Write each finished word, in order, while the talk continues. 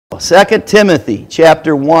2 Timothy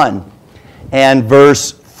chapter 1 and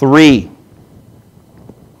verse 3.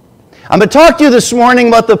 I'm going to talk to you this morning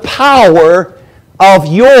about the power of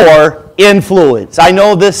your influence. I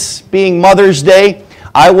know this being Mother's Day,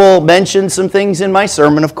 I will mention some things in my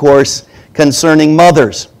sermon, of course, concerning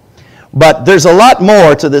mothers. But there's a lot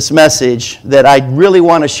more to this message that I really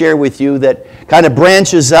want to share with you that kind of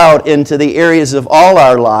branches out into the areas of all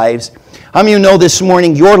our lives. How many of you know this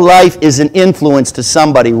morning your life is an influence to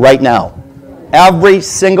somebody right now? Every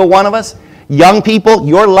single one of us. Young people,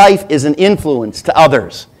 your life is an influence to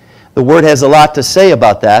others. The Word has a lot to say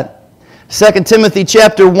about that. 2 Timothy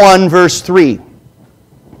chapter 1, verse 3.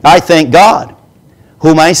 I thank God,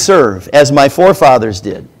 whom I serve, as my forefathers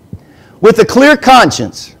did, with a clear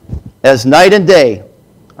conscience, as night and day,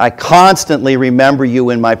 I constantly remember you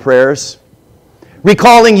in my prayers.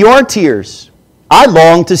 Recalling your tears, I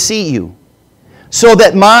long to see you, so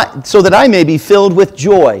that I may be filled with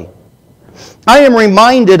joy. I am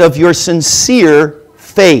reminded of your sincere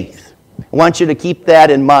faith. I want you to keep that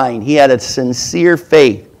in mind. He had a sincere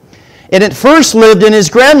faith. And it first lived in his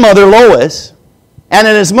grandmother Lois and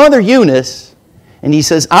in his mother Eunice. And he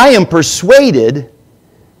says, I am persuaded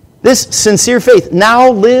this sincere faith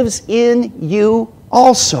now lives in you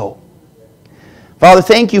also. Father,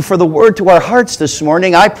 thank you for the word to our hearts this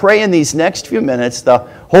morning. I pray in these next few minutes the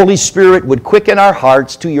Holy Spirit would quicken our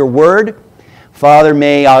hearts to your word. Father,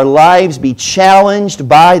 may our lives be challenged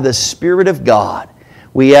by the Spirit of God.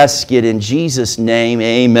 We ask it in Jesus' name.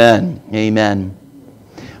 Amen. Amen.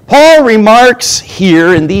 Paul remarks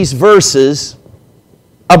here in these verses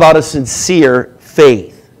about a sincere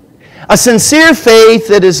faith. A sincere faith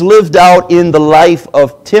that is lived out in the life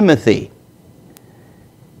of Timothy.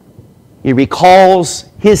 He recalls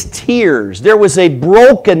his tears. There was a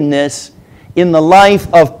brokenness in the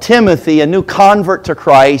life of Timothy, a new convert to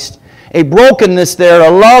Christ. A brokenness there,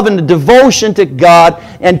 a love and a devotion to God.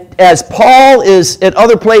 And as Paul is at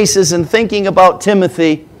other places and thinking about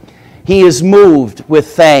Timothy, he is moved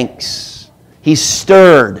with thanks. He's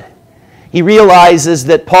stirred. He realizes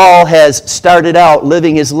that Paul has started out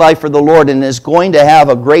living his life for the Lord and is going to have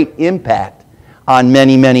a great impact on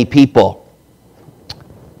many, many people.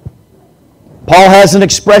 Paul has an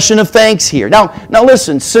expression of thanks here. Now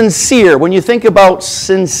listen, sincere. When you think about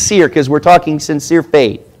sincere, because we're talking sincere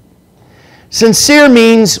faith. Sincere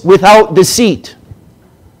means without deceit.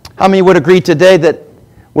 How many would agree today that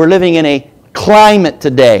we're living in a climate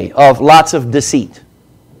today of lots of deceit?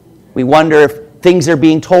 We wonder if things are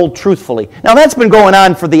being told truthfully. Now that's been going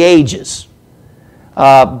on for the ages.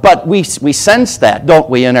 But we sense that, don't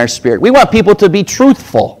we, in our spirit? We want people to be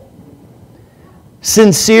truthful.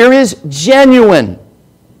 Sincere is genuine.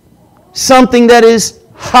 Something that is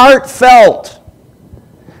heartfelt.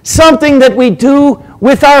 Something that we do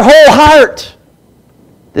with our whole heart.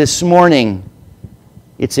 This morning,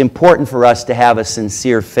 it's important for us to have a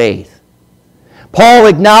sincere faith. Paul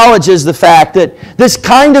acknowledges the fact that this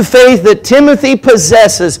kind of faith that Timothy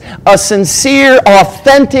possesses, a sincere,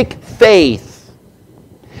 authentic faith,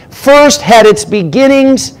 first had its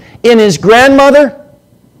beginnings in his grandmother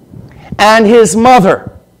and his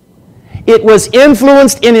mother. It was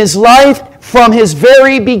influenced in his life from his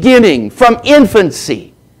very beginning, from infancy.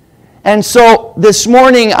 And so this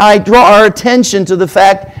morning I draw our attention to the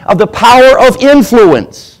fact of the power of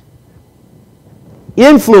influence.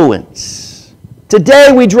 Influence.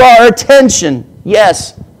 Today we draw our attention,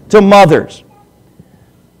 yes, to mothers.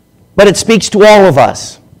 But it speaks to all of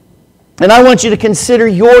us. And I want you to consider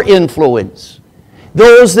your influence.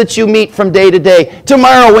 Those that you meet from day to day.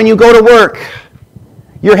 Tomorrow when you go to work,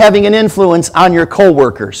 you're having an influence on your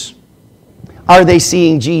co-workers. Are they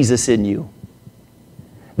seeing Jesus in you?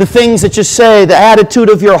 The things that you say, the attitude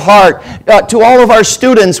of your heart, to all of our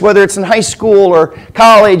students, whether it's in high school or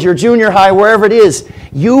college or junior high, wherever it is,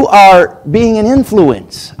 you are being an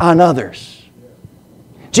influence on others.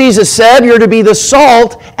 Jesus said you're to be the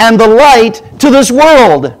salt and the light to this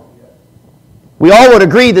world. We all would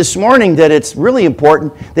agree this morning that it's really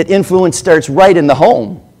important that influence starts right in the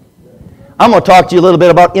home. I'm going to talk to you a little bit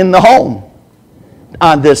about in the home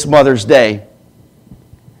on this Mother's Day.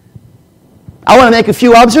 I want to make a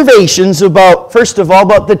few observations about, first of all,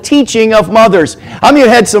 about the teaching of mothers. How many of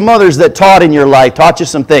you had some mothers that taught in your life, taught you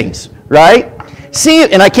some things, right? See,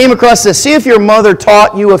 and I came across this. See if your mother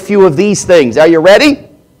taught you a few of these things. Are you ready?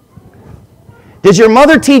 Did your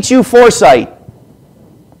mother teach you foresight?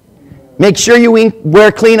 Make sure you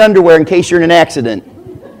wear clean underwear in case you're in an accident.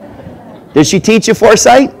 Did she teach you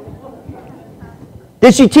foresight?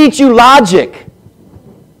 Did she teach you logic?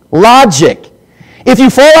 Logic. If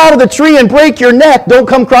you fall out of the tree and break your neck, don't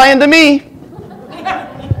come crying to me.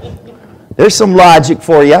 There's some logic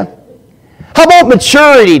for you. How about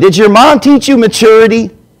maturity? Did your mom teach you maturity?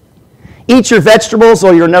 Eat your vegetables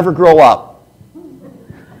or you'll never grow up.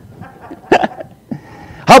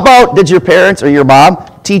 How about, did your parents or your mom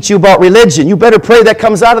teach you about religion? You better pray that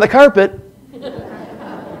comes out of the carpet.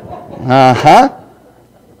 Uh-huh.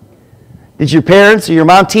 Did your parents or your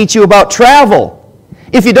mom teach you about travel?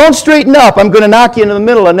 If you don't straighten up, I'm going to knock you into the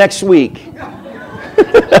middle of next week.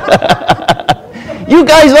 You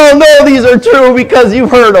guys all know these are true because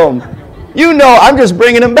you've heard them. You know, I'm just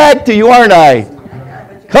bringing them back to you, aren't I?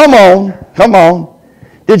 Come on, come on.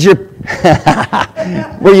 Did you,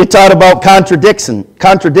 were you taught about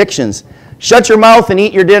contradictions? Shut your mouth and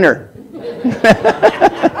eat your dinner.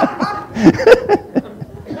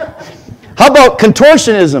 How about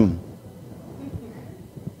contortionism?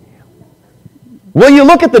 Will you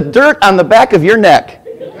look at the dirt on the back of your neck?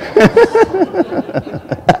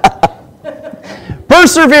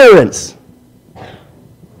 Perseverance.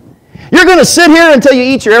 You're going to sit here until you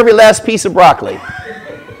eat your every last piece of broccoli.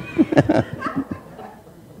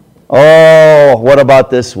 Oh, what about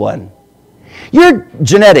this one? Your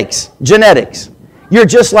genetics. You're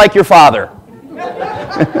just like your father.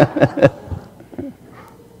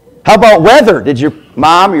 How about weather? Did your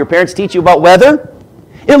mom or your parents teach you about weather?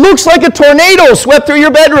 It looks like a tornado swept through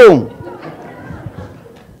your bedroom.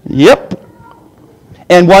 Yep.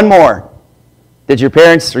 And one more. Did your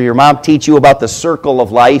parents or your mom teach you about the circle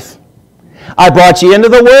of life? I brought you into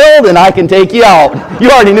the world and I can take you out. You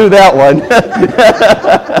already knew that one.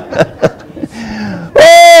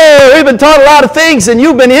 Oh, we've been taught a lot of things and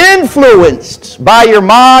you've been influenced by your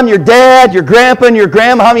mom, your dad, your grandpa, and your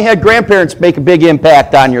grandma. How many had grandparents make a big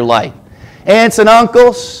impact on your life? Aunts and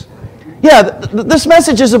uncles? Yeah, this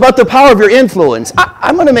message is about the power of your influence.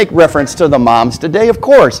 I'm going to make reference to the moms today, of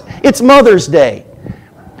course. It's Mother's Day.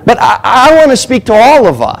 But I want to speak to all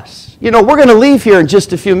of us. You know, we're going to leave here in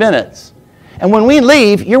just a few minutes. And when we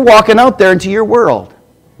leave, you're walking out there into your world.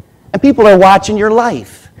 And people are watching your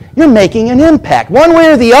life. You're making an impact. One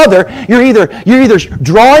way or the other, you're either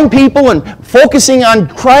drawing people and focusing on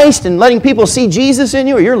Christ and letting people see Jesus in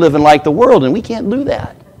you, or you're living like the world, and we can't do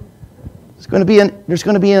that. There's going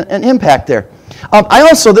to be an impact there.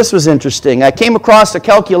 This was interesting. I came across a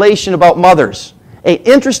calculation about mothers. An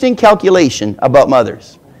interesting calculation about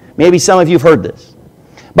mothers. Maybe some of you have heard this.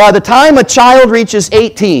 By the time a child reaches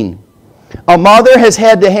 18, a mother has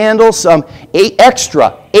had to handle some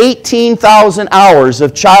extra 18,000 hours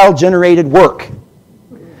of child-generated work.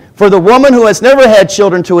 For the woman who has never had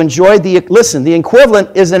children to enjoy, the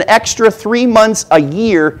equivalent is an extra 3 months a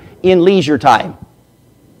year in leisure time.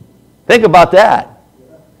 Think about that.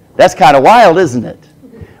 That's kind of wild, isn't it?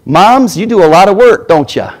 Moms, you do a lot of work,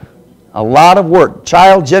 don't you? A lot of work,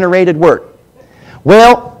 child-generated work.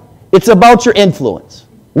 Well, it's about your influence.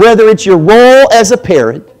 Whether it's your role as a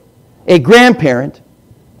parent, a grandparent,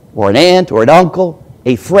 or an aunt, or an uncle,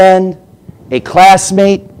 a friend, a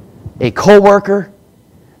classmate, a coworker.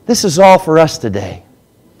 This is all for us today.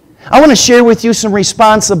 I want to share with you some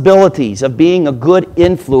responsibilities of being a good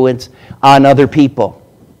influence on other people.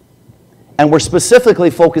 And we're specifically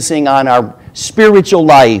focusing on our spiritual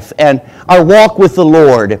life and our walk with the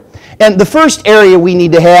Lord. And the first area we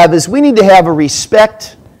need to have is we need to have a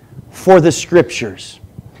respect for the Scriptures.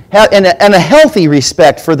 And a healthy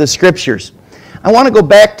respect for the Scriptures. I want to go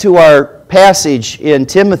back to our passage in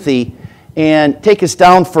Timothy and take us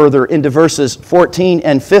down further into verses 14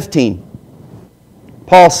 and 15.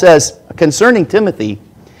 Paul says concerning Timothy,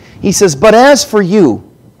 he says, "But as for you,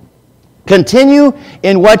 continue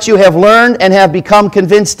in what you have learned and have become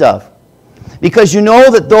convinced of, because you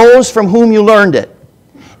know that those from whom you learned it,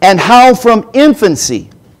 and how from infancy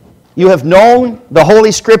you have known the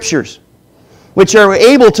Holy Scriptures, which are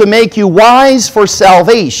able to make you wise for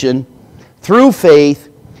salvation through faith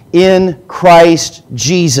in Christ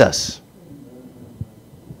Jesus."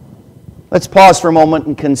 Let's pause for a moment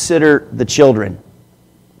and consider the children.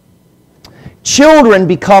 Children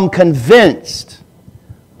become convinced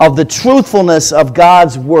of the truthfulness of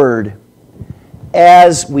God's Word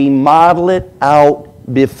as we model it out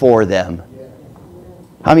before them.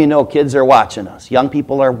 How many know kids are watching us? Young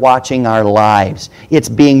people are watching our lives. It's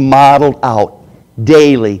being modeled out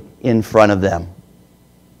daily in front of them.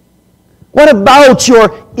 What about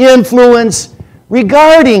your influence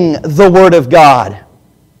regarding the Word of God?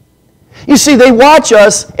 You see, they watch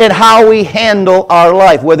us and how we handle our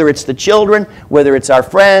life, whether it's the children, whether it's our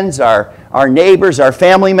friends, our neighbors, our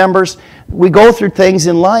family members. We go through things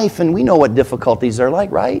in life and we know what difficulties are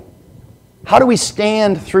like, right? How do we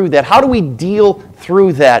stand through that? How do we deal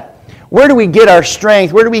through that? Where do we get our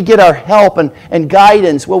strength? Where do we get our help and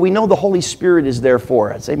guidance? Well, we know the Holy Spirit is there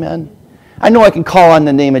for us. Amen? I know I can call on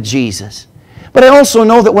the name of Jesus. But I also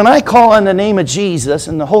know that when I call on the name of Jesus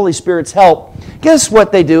and the Holy Spirit's help, guess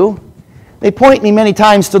what they do? They point me many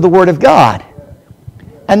times to the Word of God.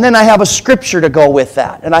 And then I have a scripture to go with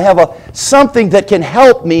that. And I have something that can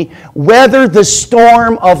help me weather the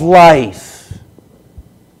storm of life.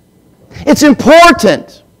 It's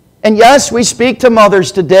important. And yes, we speak to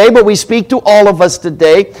mothers today, but we speak to all of us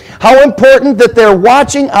today. How important that they're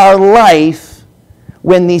watching our life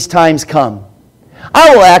when these times come.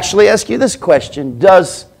 I will actually ask you this question.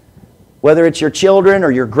 Whether it's your children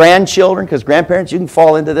or your grandchildren, because grandparents, you can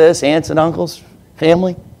fall into this, aunts and uncles,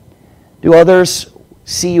 family. Do others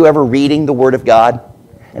see you ever reading the Word of God?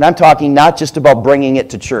 And I'm talking not just about bringing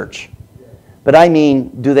it to church. But I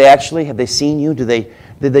mean, have they seen you? Did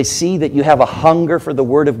they see that you have a hunger for the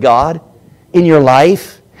Word of God in your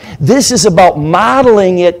life? This is about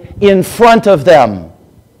modeling it in front of them.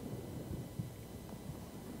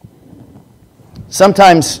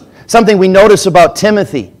 Sometimes, something we notice about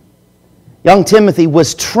Timothy. Young Timothy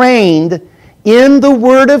was trained in the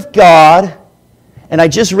Word of God, and I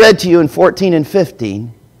just read to you in 14 and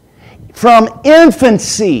 15, from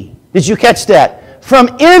infancy. Did you catch that?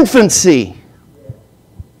 From infancy.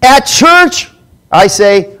 At church, I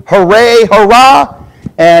say, hooray, hurrah,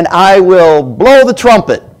 and I will blow the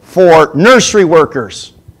trumpet for nursery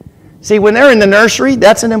workers. See, when they're in the nursery,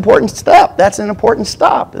 that's an important step. That's an important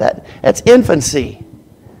stop. That's infancy.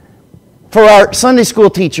 For our Sunday school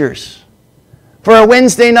teachers, for our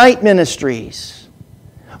Wednesday night ministries,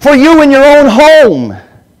 for you in your own home,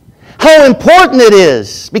 how important it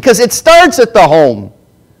is, because it starts at the home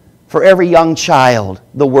for every young child,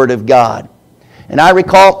 the Word of God. And I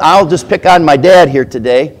recall, I'll just pick on my dad here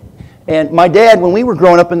today. And my dad, when we were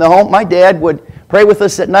growing up in the home, my dad would pray with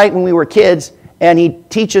us at night when we were kids, and he'd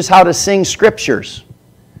teach us how to sing scriptures.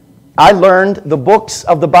 I learned the books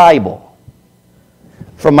of the Bible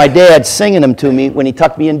from my dad singing them to me when he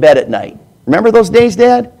tucked me in bed at night. Remember those days,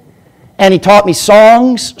 Dad? And he taught me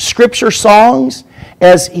songs, scripture songs,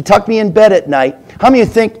 as he tucked me in bed at night. How many of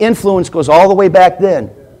you think influence goes all the way back then?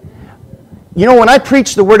 You know, when I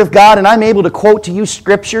preach the Word of God and I'm able to quote to you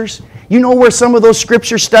scriptures, you know where some of those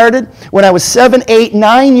scriptures started? When I was 7, 8,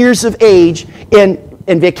 9 years of age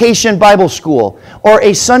in vacation Bible school, or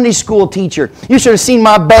a Sunday school teacher. You should have seen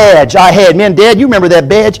my badge I had. Man, Dad, you remember that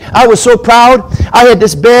badge? I was so proud. I had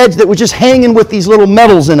this badge that was just hanging with these little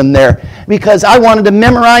medals in them there because I wanted to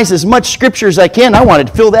memorize as much scripture as I can. I wanted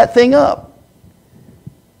to fill that thing up.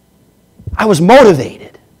 I was motivated.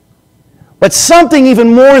 But something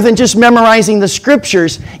even more than just memorizing the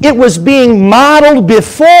scriptures, it was being modeled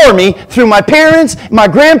before me through my parents, my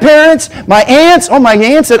grandparents, my aunts. Oh, my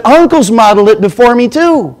aunts and uncles modeled it before me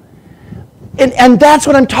too. And that's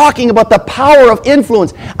what I'm talking about, the power of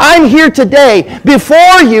influence. I'm here today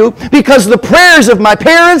before you because of the prayers of my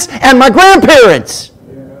parents and my grandparents.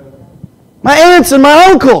 My aunts and my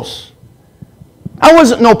uncles. I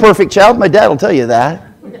wasn't no perfect child. My dad will tell you that.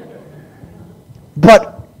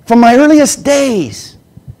 But from my earliest days,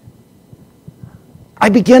 I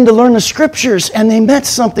began to learn the scriptures, and they meant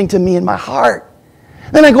something to me in my heart.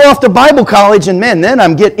 Then I go off to Bible college, and man, then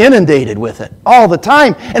I'm get inundated with it all the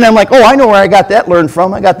time. And I'm like, oh, I know where I got that learned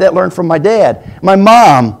from. I got that learned from my dad, my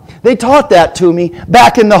mom. They taught that to me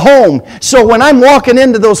back in the home. So when I'm walking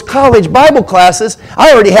into those college Bible classes,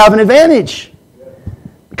 I already have an advantage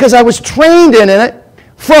because I was trained in it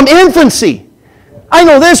from infancy. I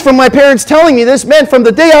know this from my parents telling me this. Man, from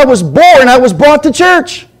the day I was born, I was brought to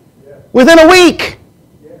church. Within a week.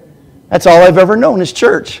 That's all I've ever known is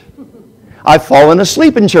church. I've fallen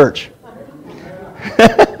asleep in church.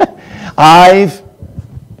 I've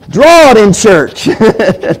drawn in church.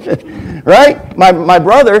 Right? My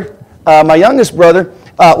brother, my youngest brother,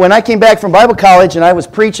 when I came back from Bible college and I was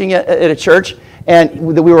preaching at a church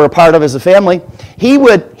and that we were a part of as a family, he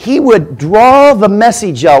would draw the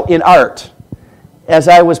message out in art. As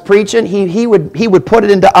I was preaching, he would put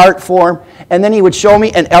it into art form, and then he would show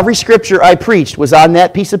me, and every scripture I preached was on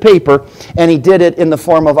that piece of paper, and he did it in the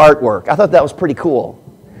form of artwork. I thought that was pretty cool,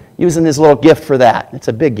 using his little gift for that. It's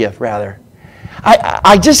a big gift, rather.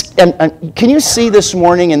 Can you see this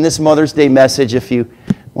morning in this Mother's Day message, if you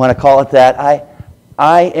want to call it that,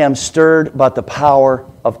 I am stirred about the power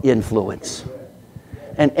of influence.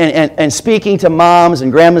 And speaking to moms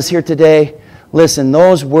and grandmas here today, listen,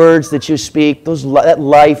 those words that you speak, that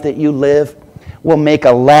life that you live will make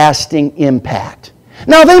a lasting impact.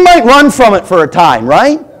 Now, they might run from it for a time,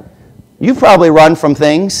 right? You've probably run from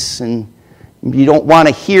things, and you don't want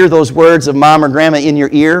to hear those words of mom or grandma in your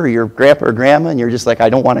ear, or your grandpa or grandma, and you're just like, I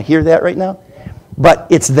don't want to hear that right now. But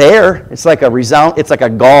it's there. It's like it's like a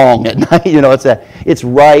gong at night. It's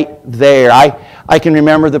right there. I can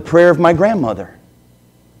remember the prayer of my grandmother.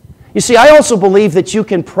 You see, I also believe that you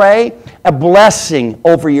can pray a blessing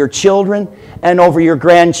over your children and over your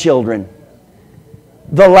grandchildren.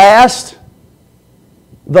 The last,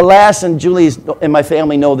 and Julie and my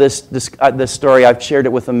family know this story. I've shared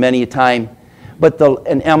it with them many a time.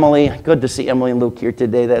 And Emily, good to see Emily and Luke here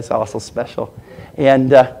today. That's also special.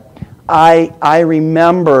 And I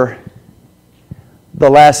remember the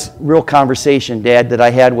last real conversation, Dad, that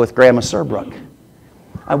I had with Grandma Serbrook.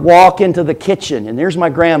 I walk into the kitchen, and there's my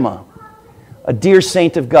grandma, a dear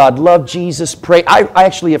saint of God, loved Jesus, pray. I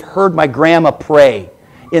actually have heard my grandma pray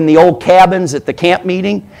in the old cabins at the camp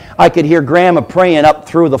meeting. I could hear Grandma praying up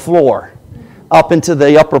through the floor, up into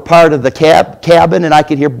the upper part of the cabin, and I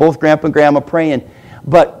could hear both Grandpa and Grandma praying.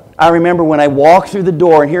 But I remember when I walked through the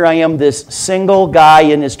door, and here I am, this single guy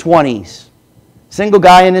in his 20s. Single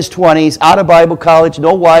guy in his 20s, out of Bible college,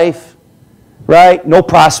 no wife, right? No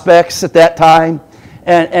prospects at that time.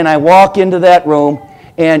 And I walk into that room,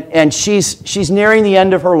 and she's nearing the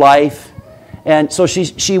end of her life. And so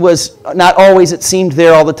she was not always, it seemed,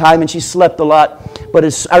 there all the time, and she slept a lot.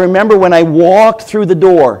 But I remember when I walked through the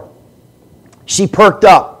door, she perked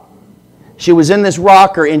up. She was in this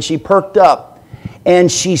rocker, and she perked up.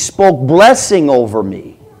 And she spoke blessing over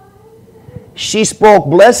me. She spoke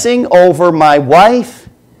blessing over my wife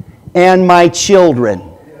and my children.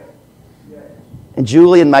 And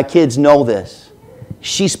Julie and my kids know this.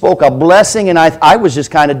 She spoke a blessing, and I was just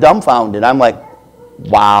kind of dumbfounded. I'm like,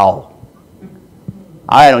 wow.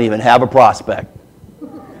 I don't even have a prospect.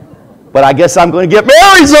 But I guess I'm going to get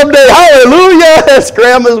married someday. Hallelujah. That's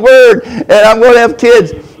Grandma's word. And I'm going to have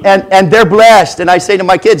kids. And they're blessed. And I say to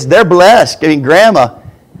my kids, they're blessed. I mean, Grandma,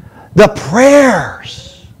 the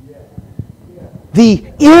prayers,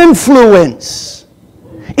 the influence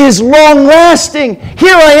is long-lasting.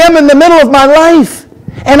 Here I am in the middle of my life,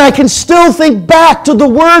 and I can still think back to the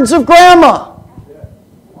words of Grandma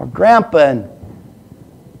or Grandpa,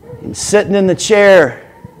 and sitting in the chair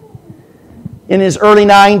in his early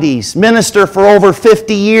 90s, minister for over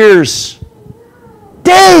 50 years.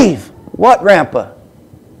 Dave! What, Grandpa?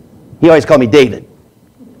 He always called me David.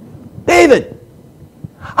 David,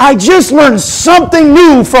 I just learned something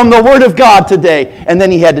new from the Word of God today. And then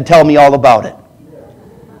he had to tell me all about it.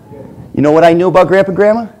 You know what I knew about Grandpa and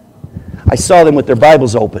Grandma? I saw them with their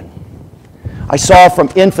Bibles open. I saw from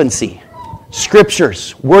infancy,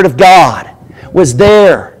 Scriptures, Word of God was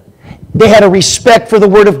there. They had a respect for the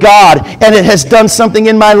Word of God, and it has done something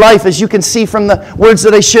in my life, as you can see from the words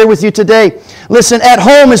that I share with you today. Listen, at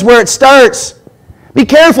home is where it starts. Be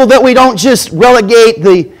careful that we don't just relegate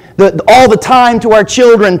all the time to our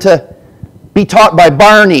children to be taught by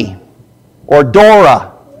Barney or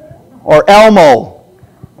Dora or Elmo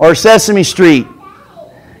or Sesame Street.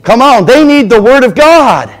 Come on, they need the Word of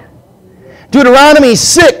God. Deuteronomy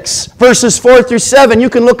 6, verses 4 through 7. You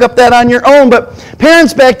can look up that on your own. But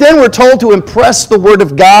parents back then were told to impress the Word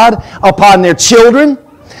of God upon their children,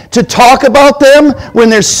 to talk about them when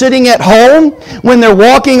they're sitting at home, when they're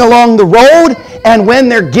walking along the road, and when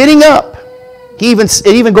they're getting up. It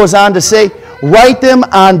even goes on to say, write them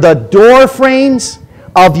on the door frames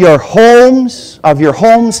of your homes,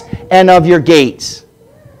 and of your gates.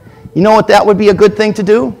 You know what that would be a good thing to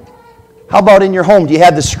do? How about in your home? Do you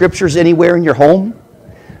have the Scriptures anywhere in your home?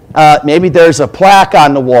 Maybe there's a plaque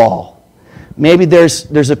on the wall. Maybe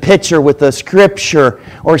there's a picture with a Scripture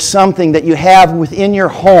or something that you have within your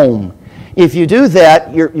home. If you do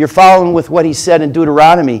that, you're following with what he said in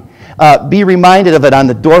Deuteronomy. Be reminded of it on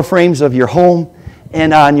the doorframes of your home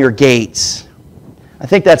and on your gates. I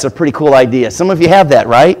think that's a pretty cool idea. Some of you have that,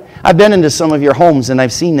 right? I've been into some of your homes and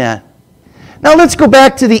I've seen that. Now let's go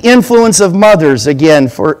back to the influence of mothers again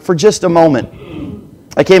for just a moment.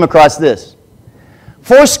 I came across this.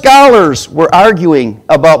 4 scholars were arguing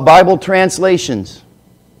about Bible translations.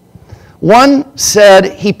 One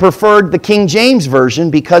said he preferred the King James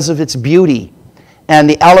Version because of its beauty and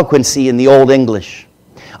the eloquency in the Old English.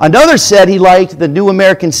 Another said he liked the New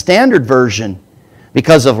American Standard Version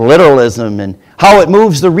because of literalism and how it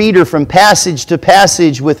moves the reader from passage to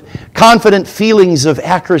passage with confident feelings of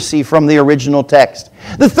accuracy from the original text.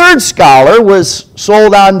 The third scholar was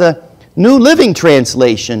sold on the New Living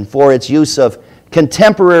Translation for its use of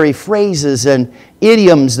contemporary phrases and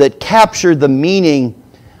idioms that captured the meaning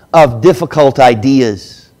of difficult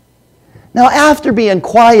ideas. Now, after being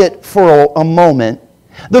quiet for a moment,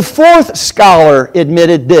 the fourth scholar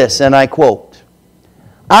admitted this, and I quote,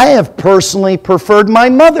 I have personally preferred my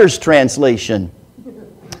mother's translation.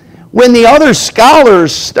 When the other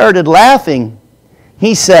scholars started laughing,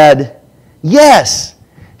 he said, Yes,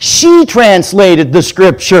 she translated the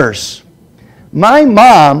Scriptures. My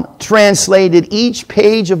mom translated each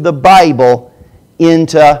page of the Bible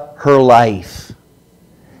into her life.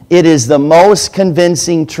 It is the most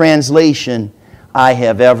convincing translation I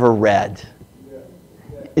have ever read.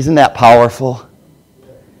 Isn't that powerful?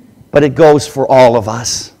 But it goes for all of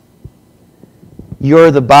us.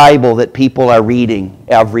 You're the Bible that people are reading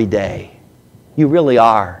every day. You really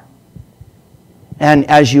are. And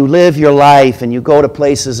as you live your life and you go to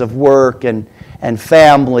places of work and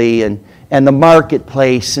family and the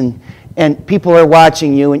marketplace and people are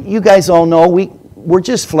watching you, and you guys all know we're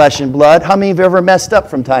just flesh and blood. How many have ever messed up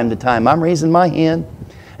from time to time? I'm raising my hand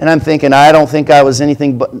and I'm thinking, I don't think I was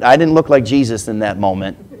anything but, I didn't look like Jesus in that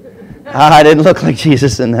moment. I didn't look like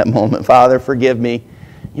Jesus in that moment. Father, forgive me.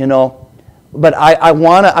 You know, but I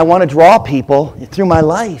want to draw people through my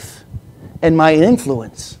life and my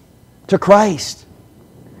influence to Christ.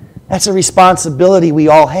 That's a responsibility we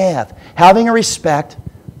all have. Having a respect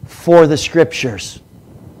for the Scriptures.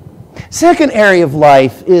 Second area of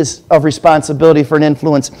life is of responsibility for an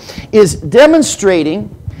influence is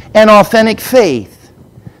demonstrating an authentic faith.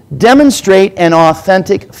 Demonstrate an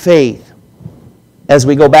authentic faith. As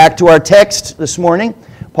we go back to our text this morning,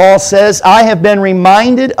 Paul says, I have been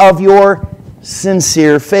reminded of your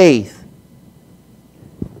sincere faith.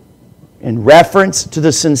 In reference to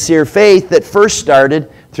the sincere faith that first started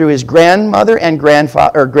through his grandmother and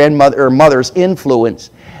mother's influence.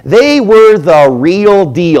 They were the real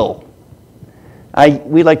deal.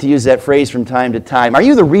 We like to use that phrase from time to time. Are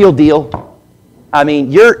you the real deal? I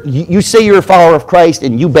mean, you say you're a follower of Christ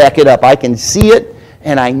and you back it up. I can see it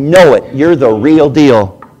and I know it. You're the real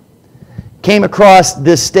deal. Came across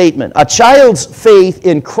this statement. A child's faith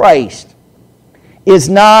in Christ is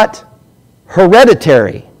not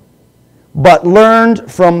hereditary, but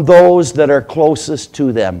learned from those that are closest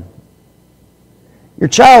to them. Your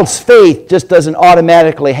child's faith just doesn't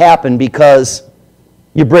automatically happen because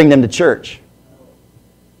you bring them to church.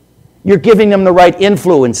 You're giving them the right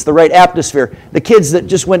influence, the right atmosphere. The kids that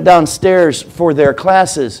just went downstairs for their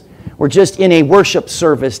classes were just in a worship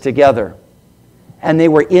service together. And they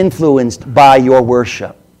were influenced by your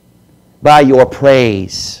worship, by your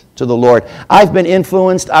praise to the Lord. I've been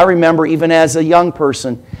influenced, I remember even as a young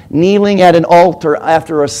person, kneeling at an altar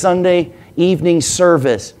after a Sunday evening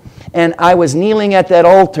service. And I was kneeling at that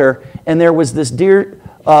altar, and there was this dear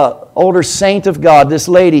older saint of God, this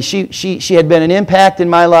lady. She had been an impact in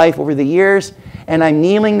my life over the years, and I'm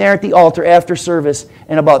kneeling there at the altar after service,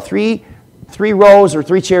 and about three rows, or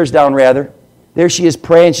 3 chairs down rather, there she is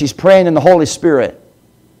praying. She's praying in the Holy Spirit.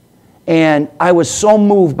 And I was so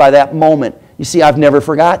moved by that moment. You see, I've never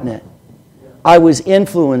forgotten it. I was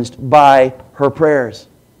influenced by her prayers.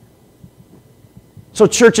 So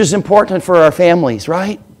church is important for our families,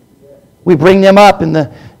 right? We bring them up in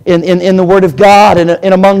the Word of God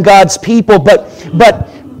and among God's people, but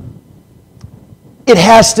it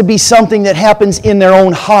has to be something that happens in their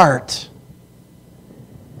own heart.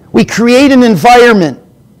 We create an environment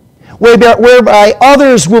whereby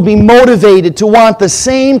others will be motivated to want the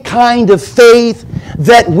same kind of faith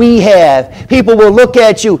that we have. People will look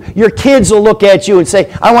at you, your kids will look at you and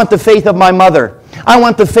say, I want the faith of my mother. I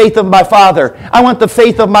want the faith of my father. I want the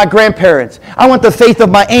faith of my grandparents. I want the faith of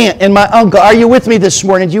my aunt and my uncle. Are you with me this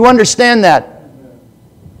morning? Do you understand that?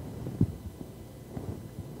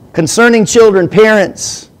 Concerning children,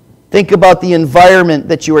 parents, think about the environment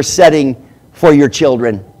that you are setting for your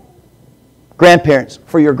children. Grandparents,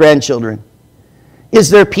 for your grandchildren.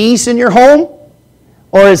 Is there peace in your home?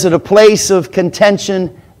 Or is it a place of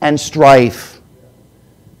contention and strife?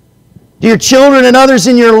 Do your children and others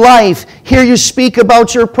in your life hear you speak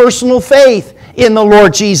about your personal faith in the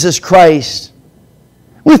Lord Jesus Christ?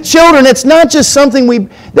 With children, it's not just something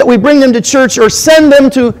that we bring them to church or send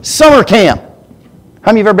them to summer camp.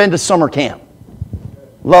 How many have ever been to summer camp?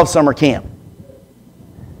 Love summer camp.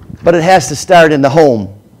 But it has to start in the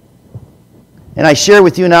home. And I share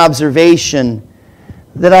with you an observation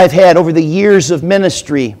that I've had over the years of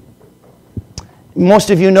ministry. Most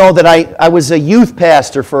of you know that I was a youth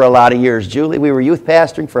pastor for a lot of years. Julie, we were youth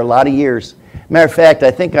pastoring for a lot of years. Matter of fact,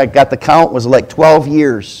 I think I got the count was like 12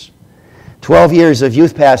 years. 12 years of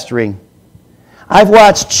youth pastoring. I've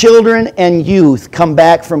watched children and youth come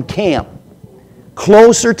back from camp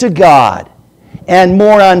closer to God and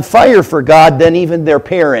more on fire for God than even their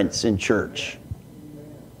parents in church.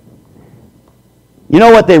 You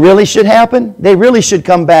know what they really should happen? They really should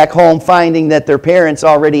come back home finding that their parents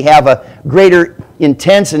already have a greater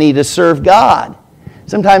intensity to serve God.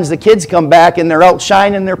 Sometimes the kids come back and they're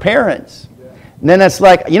outshining their parents. And then it's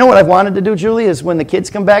like, you know what I've wanted to do, Julie, is when the kids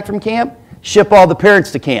come back from camp, ship all the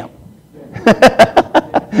parents to camp.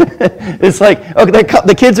 It's like, okay,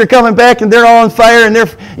 the kids are coming back and they're all on fire and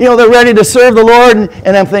they're ready to serve the Lord.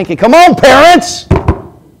 And I'm thinking, come on, parents!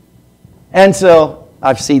 And so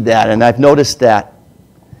I've seen that and I've noticed that.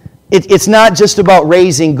 It's not just about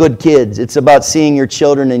raising good kids. It's about seeing your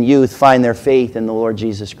children and youth find their faith in the Lord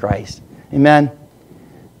Jesus Christ. Amen?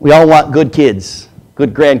 We all want good kids,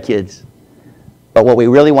 good grandkids. But what we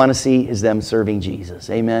really want to see is them serving Jesus.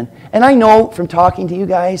 Amen? And I know from talking to you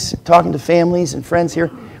guys, talking to families and friends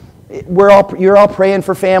here, you're all praying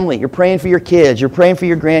for family. You're praying for your kids. You're praying for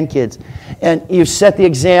your grandkids. And you've set the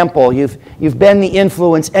example. You've been the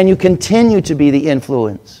influence, and you continue to be the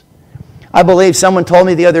influence. I believe someone told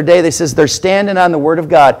me the other day, they says, they're standing on the Word of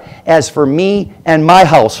God. As for me and my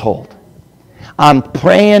household, I'm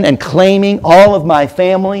praying and claiming all of my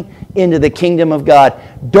family into the kingdom of God.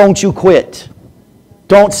 Don't you quit.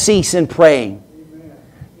 Don't cease in praying. Amen.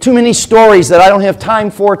 Too many stories that I don't have time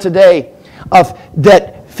for today of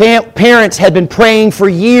that parents had been praying for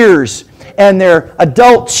years and their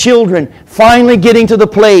adult children finally getting to the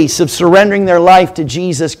place of surrendering their life to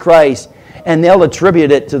Jesus Christ. And they'll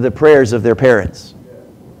attribute it to the prayers of their parents,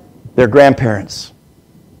 their grandparents.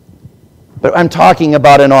 But I'm talking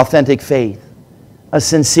about an authentic faith, a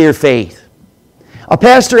sincere faith. A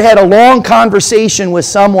pastor had a long conversation with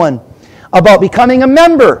someone about becoming a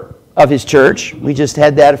member of his church. We just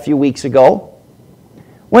had that a few weeks ago.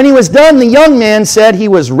 When he was done, the young man said he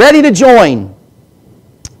was ready to join.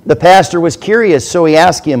 The pastor was curious, so he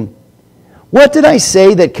asked him, "What did I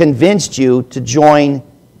say that convinced you to join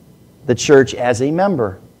the church as a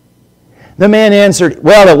member?" The man answered,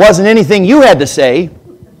 "Well, it wasn't anything you had to say.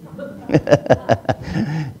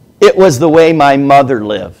 It was the way my mother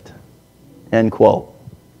lived." End quote.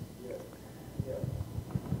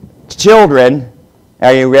 Children,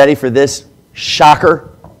 are you ready for this shocker?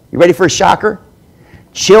 You ready for a shocker?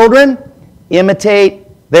 Children imitate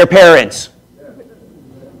their parents.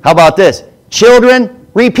 How about this? Children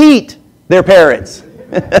repeat their parents.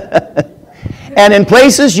 And in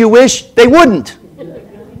places you wish they wouldn't.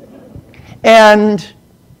 And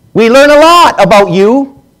we learn a lot about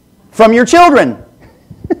you from your children.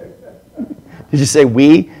 Did you say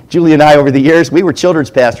we? Julie and I, over the years, we were children's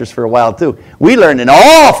pastors for a while too. We learned an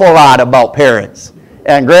awful lot about parents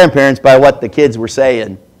and grandparents by what the kids were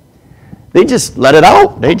saying. They just let it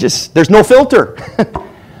out. There's no filter.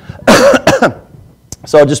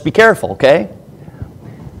 So just be careful, okay?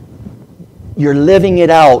 You're living it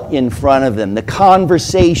out in front of them. The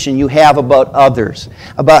conversation you have about others,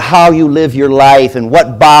 about how you live your life and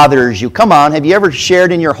what bothers you. Come on, have you ever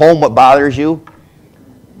shared in your home what bothers you?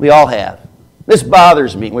 We all have. This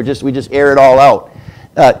bothers me. We just air it all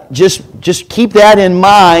out. Just keep that in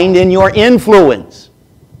mind in your influence.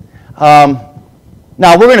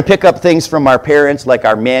 Now, we're going to pick up things from our parents, like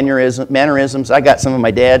our mannerisms. I got some of my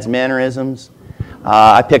dad's mannerisms.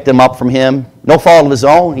 I picked them up from him. No fault of his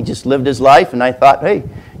own. He just lived his life, and I thought, hey,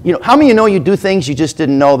 how many of you know you do things you just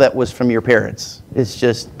didn't know that was from your parents? It's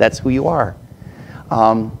just, that's who you are.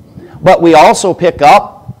 But we also pick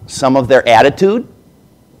up some of their attitude.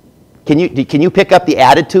 Can you pick up the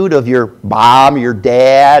attitude of your mom or your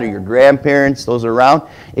dad or your grandparents, those around?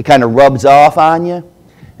 It kind of rubs off on you.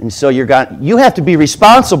 And so you have to be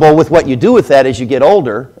responsible with what you do with that as you get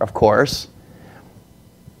older, of course.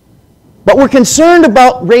 But we're concerned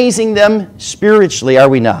about raising them spiritually, are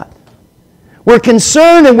we not? We're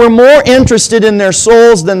concerned and we're more interested in their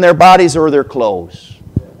souls than their bodies or their clothes.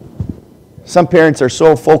 Some parents are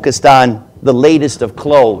so focused on the latest of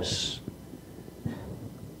clothes.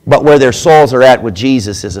 But where their souls are at with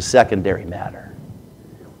Jesus is a secondary matter.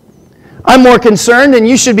 I'm more concerned, and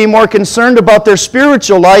you should be more concerned about their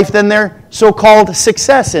spiritual life than their so-called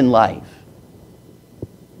success in life.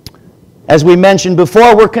 As we mentioned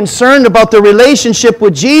before, we're concerned about their relationship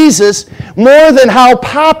with Jesus more than how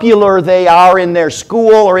popular they are in their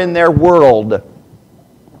school or in their world.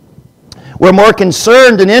 We're more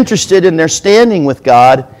concerned and interested in their standing with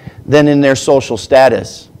God than in their social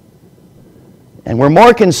status. And we're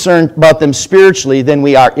more concerned about them spiritually than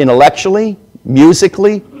we are intellectually,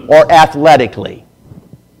 musically, or athletically.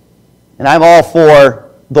 And I'm all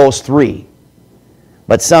for those three.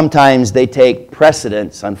 But sometimes they take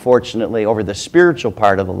precedence, unfortunately, over the spiritual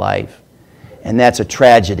part of the life. And that's a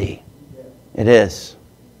tragedy. It is.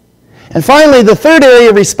 And finally, the third area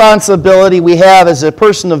of responsibility we have as a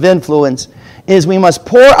person of influence is we must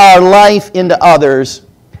pour our life into others,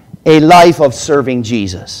 a life of serving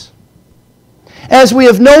Jesus. As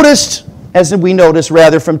we noticed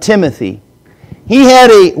from Timothy, he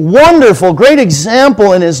had a wonderful, great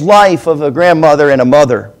example in his life of a grandmother and a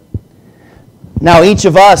mother. Now, each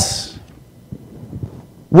of us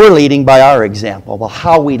we're leading by our example, by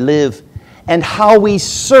how we live and how we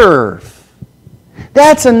serve.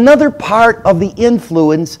 That's another part of the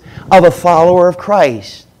influence of a follower of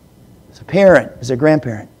Christ. As a parent, as a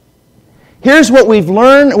grandparent. Here's what we've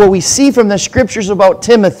learned, what we see from the Scriptures about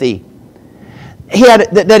Timothy.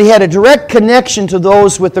 That he had a direct connection to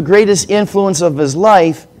those with the greatest influence of his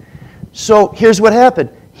life. So here's what happened.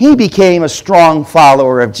 He became a strong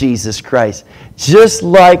follower of Jesus Christ, just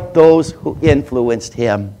like those who influenced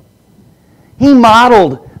him. He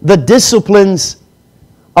modeled the disciplines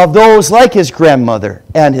of those like his grandmother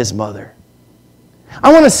and his mother.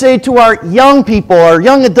 I want to say to our young people, our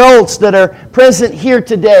young adults that are present here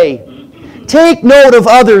today, take note of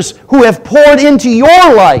others who have poured into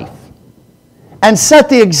your life and set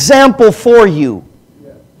the example for you.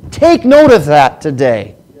 Take note of that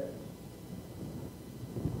today.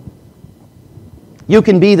 You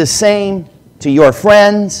can be the same to your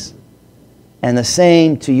friends and the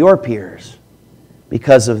same to your peers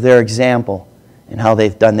because of their example and how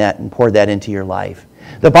they've done that and poured that into your life.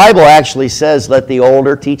 The Bible actually says, let the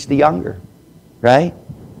older teach the younger, right?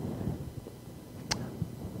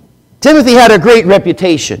 Timothy had a great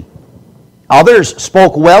reputation. Others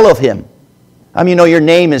spoke well of him. I mean, you know, your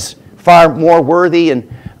name is far more worthy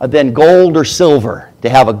than gold or silver to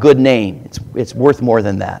have a good name. It's worth more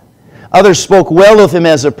than that. Others spoke well of him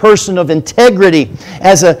as a person of integrity,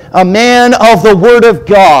 as a man of the Word of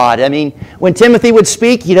God. I mean, when Timothy would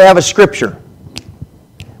speak, he'd have a scripture.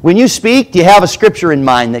 When you speak, do you have a scripture in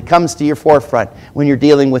mind that comes to your forefront when you're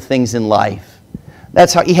dealing with things in life?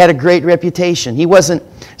 That's how he had a great reputation. He wasn't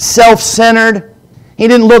self-centered. He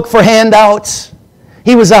didn't look for handouts.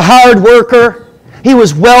 He was a hard worker. He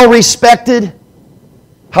was well respected.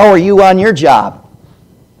 How are you on your job?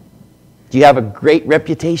 Do you have a great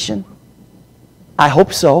reputation? I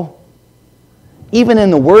hope so. Even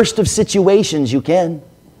in the worst of situations, you can.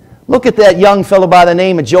 Look at that young fellow by the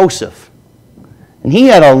name of Joseph. And he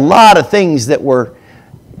had a lot of things that were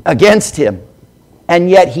against him.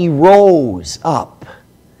 And yet he rose up,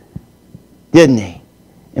 didn't he?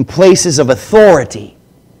 In places of authority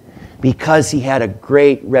because he had a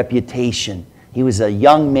great reputation. He was a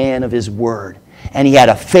young man of his word. And he had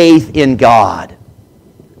a faith in God.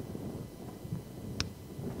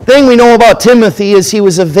 The thing we know about Timothy is he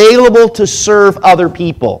was available to serve other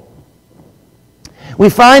people. We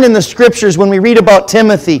find in the Scriptures when we read about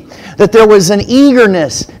Timothy that there was an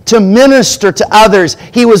eagerness to minister to others.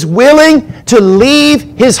 He was willing to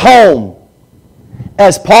leave his home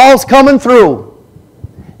as Paul's coming through.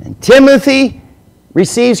 And Timothy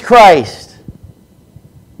receives Christ.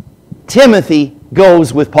 Timothy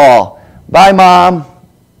goes with Paul. Bye, Mom.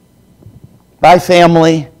 Bye,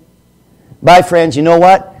 family. Bye, friends. You know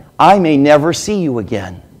what? I may never see you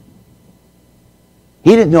again.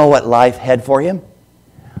 He didn't know what life had for him.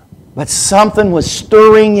 But something was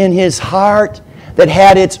stirring in his heart that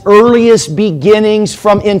had its earliest beginnings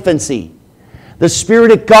from infancy. The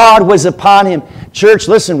Spirit of God was upon him. Church,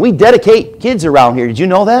 listen, we dedicate kids around here. Did you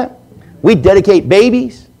know that? We dedicate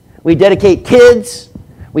babies. We dedicate kids.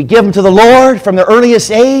 We give them to the Lord from the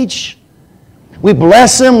earliest age. We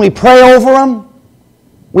bless them. We pray over them.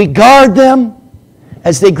 We guard them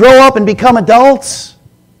as they grow up and become adults.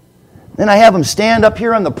 Then I have them stand up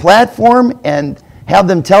here on the platform and have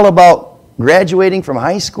them tell about graduating from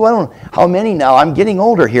high school. I don't know how many now. I'm getting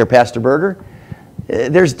older here, Pastor Berger.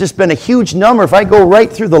 There's just been a huge number. If I go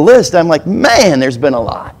right through the list, I'm like, man, there's been a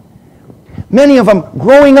lot. Many of them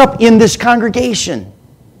growing up in this congregation.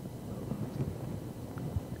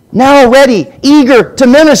 Now ready, eager to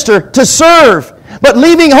minister, to serve. But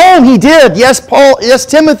leaving home, he did. Yes,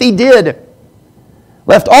 Timothy did.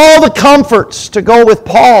 Left all the comforts to go with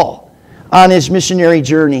Paul on his missionary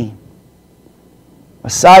journey. A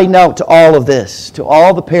side note to all of this, to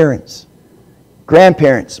all the parents,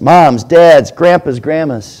 grandparents, moms, dads, grandpas,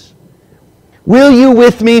 grandmas. Will you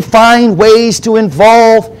with me find ways to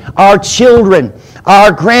involve our children,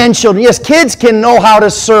 our grandchildren? Yes, kids can know how to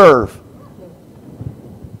serve.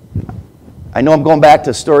 I know I'm going back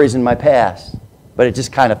to stories in my past, but it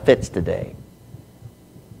just kind of fits today.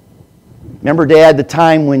 Remember, Dad, the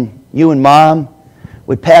time when you and Mom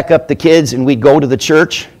would pack up the kids and we'd go to the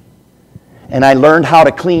church? And I learned how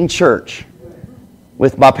to clean church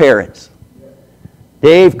with my parents.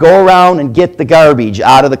 Dave, go around and get the garbage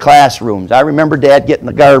out of the classrooms. I remember Dad getting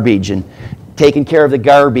the garbage and taking care of the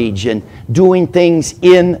garbage and doing things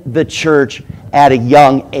in the church at a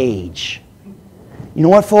young age. You know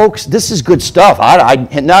what, folks? This is good stuff.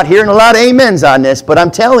 I'm not hearing a lot of amens on this, but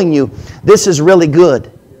I'm telling you, this is really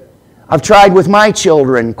good. I've tried with my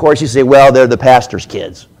children. Of course, you say, well, they're the pastor's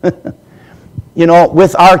kids. You know,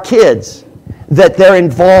 with our kids, that they're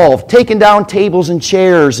involved, taking down tables and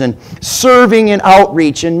chairs and serving in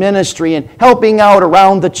outreach and ministry and helping out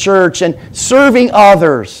around the church and serving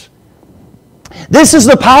others. This is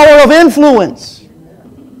the power of influence.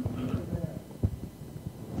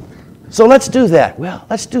 So let's do that. Well,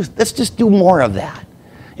 let's just do more of that.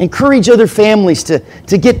 Encourage other families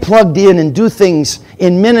to get plugged in and do things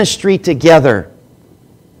in ministry together.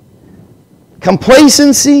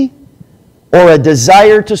 Complacency or a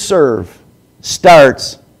desire to serve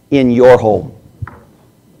starts in your home.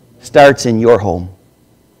 Starts in your home.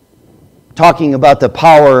 Talking about the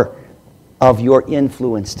power of your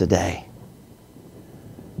influence today.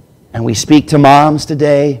 And we speak to moms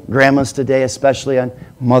today, grandmas today, especially on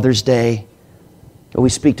Mother's Day. But we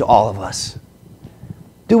speak to all of us.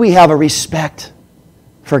 Do we have a respect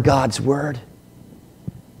for God's Word?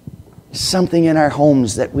 Something in our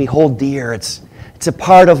homes that we hold dear. It's a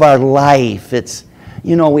part of our life. It's,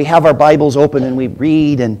 we have our Bibles open and we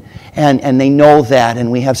read and they know that, and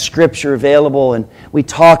we have Scripture available and we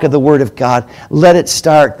talk of the Word of God. Let it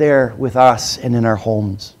start there with us and in our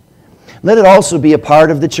homes. Let it also be a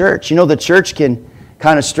part of the church. The church can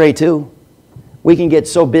kind of stray too. We can get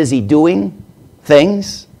so busy doing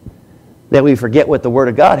things that we forget what the Word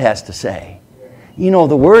of God has to say.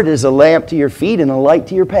 The Word is a lamp to your feet and a light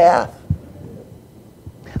to your path.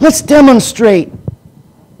 Let's demonstrate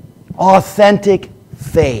authentic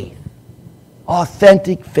faith.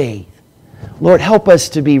 Authentic faith. Lord, help us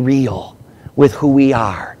to be real with who we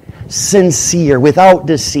are. Sincere, without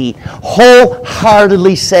deceit.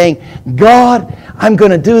 Wholeheartedly saying, God, I'm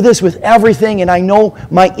going to do this with everything, and I know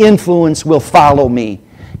my influence will follow me.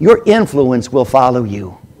 Your influence will follow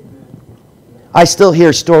you. I still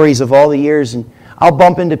hear stories of all the years, and I'll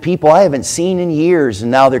bump into people I haven't seen in years, and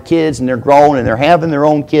now they're kids, and they're grown, and they're having their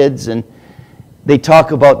own kids, and they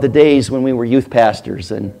talk about the days when we were youth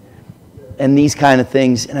pastors and these kind of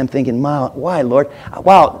things, and I'm thinking, wow, why, Lord?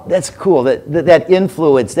 Wow, that's cool. That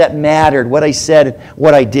influence, that mattered. What I said,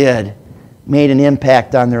 what I did, made an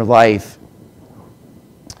impact on their life.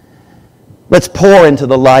 Let's pour into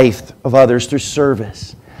the life of others through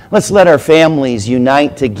service. Let's let our families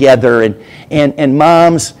unite together. And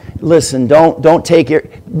moms, listen, don't take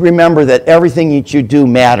it. Remember that everything that you do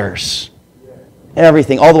matters.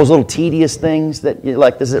 Everything. All those little tedious things that you're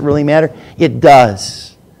like, does it really matter? It does.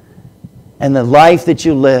 And the life that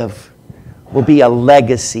you live will be a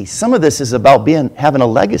legacy. Some of this is about having a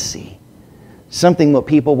legacy. Something that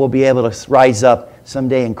people will be able to rise up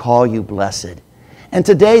someday and call you blessed. And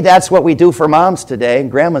today, that's what we do for moms today and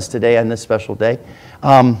grandmas today on this special day.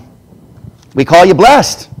 We call you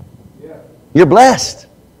blessed. Yeah. You're blessed.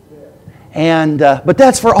 Yeah. But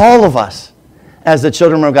that's for all of us as the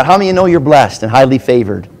children of God. How many of you know you're blessed and highly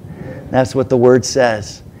favored? That's what the Word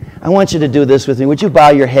says. I want you to do this with me. Would you bow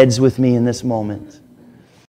your heads with me in this moment?